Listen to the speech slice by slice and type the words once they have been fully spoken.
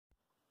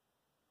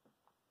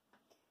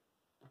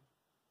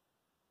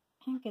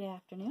And good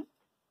afternoon.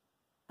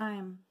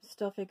 I'm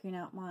still figuring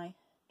out my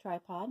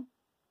tripod.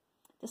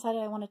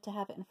 Decided I wanted to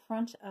have it in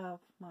front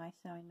of my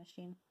sewing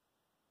machine.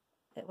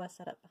 It was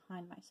set up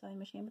behind my sewing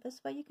machine, but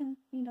this way you can,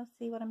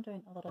 see what I'm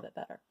doing a little bit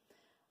better.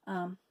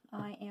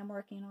 I am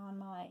working on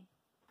my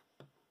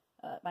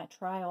my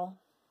trial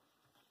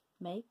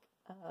make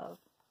of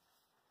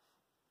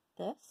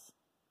this,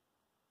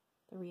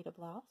 the Rita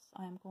Blouse.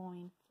 I'm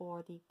going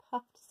for the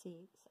puffed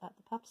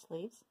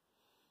sleeves.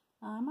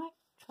 I might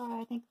try,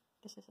 I think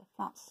this is a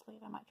flounce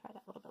sleeve. I might try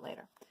that a little bit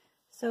later.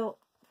 So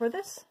for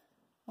this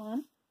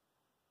one,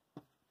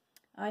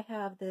 I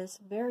have this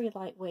very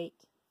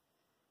lightweight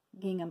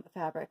gingham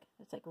fabric.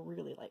 It's like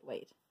really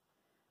lightweight.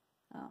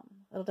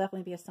 It'll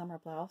definitely be a summer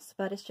blouse,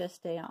 but it's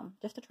just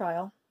a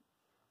trial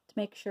to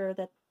make sure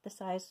that the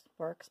size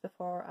works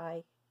before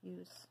I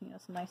use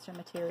some nicer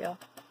material.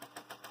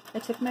 I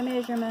took my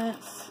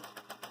measurements,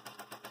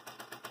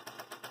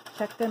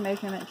 checked the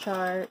measurement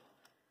chart.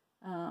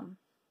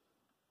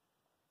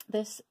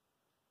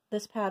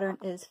 This pattern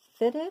is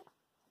fitted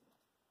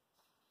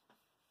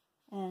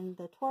in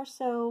the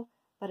torso,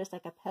 but it's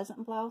like a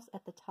peasant blouse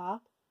at the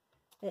top.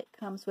 It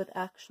comes with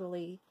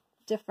actually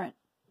different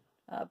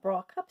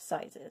bra cup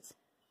sizes.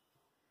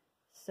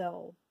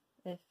 So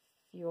if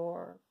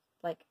you're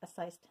like a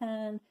size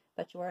 10,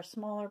 but you are a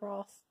smaller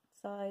bra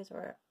size,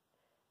 or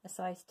a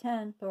size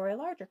 10, but a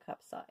larger cup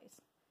size,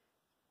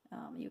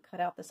 you cut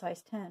out the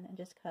size 10 and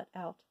just cut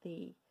out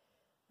the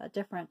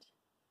different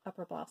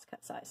upper blouse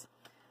cut size.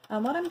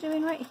 What I'm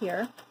doing right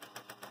here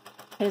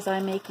is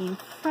I'm making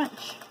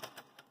French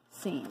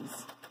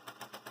seams.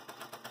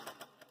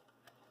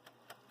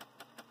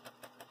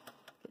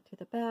 Get to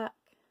the back,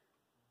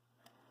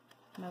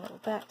 my little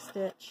back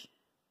stitch.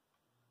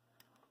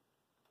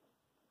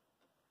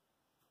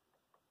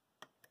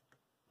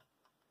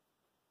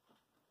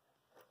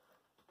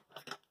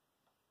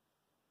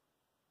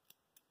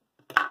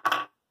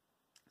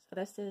 So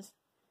this is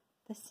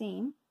the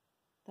seam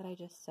that I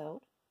just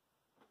sewed.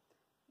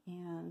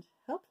 And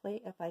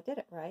hopefully, if I did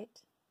it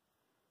right,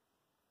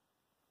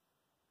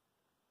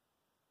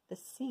 the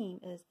seam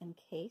is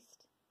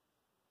encased.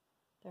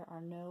 There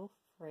are no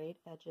frayed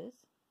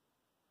edges.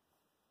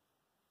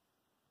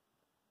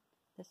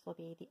 This will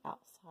be the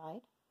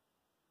outside.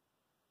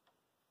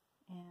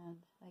 And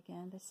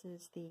again, this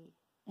is the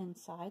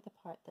inside, the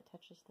part that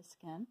touches the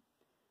skin.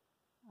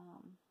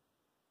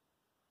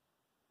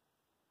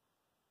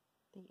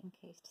 The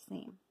encased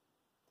seam.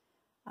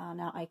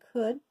 Now I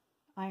could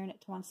iron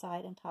it to one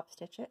side and top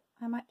stitch it.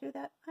 I might do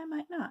that, I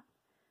might not.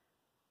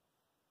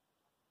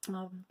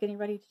 I'm getting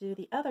ready to do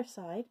the other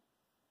side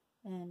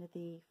and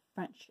the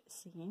French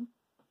seam.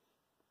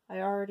 I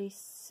already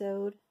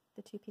sewed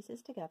the two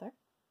pieces together,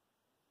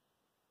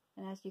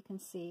 and as you can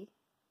see,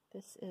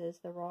 this is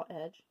the raw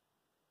edge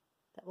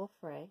that will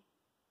fray.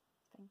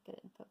 If I can get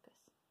it in focus.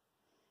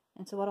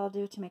 And so what I'll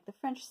do to make the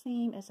French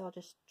seam is I'll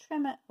just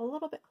trim it a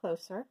little bit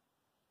closer.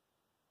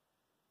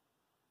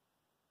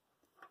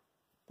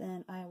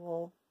 Then I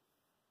will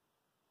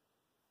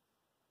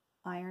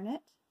iron it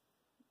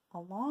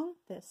along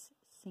this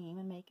seam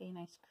and make a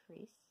nice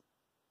crease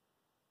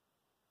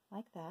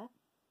like that.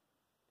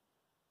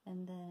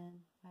 And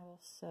then I will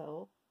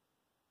sew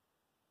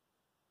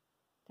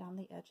down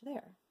the edge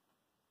there.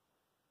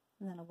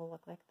 And then it will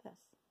look like this,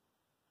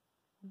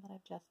 and that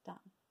I've just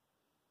done.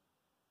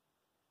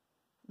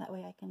 That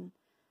way I can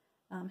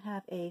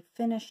have a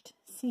finished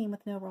seam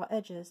with no raw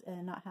edges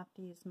and not have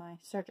to use my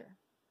serger.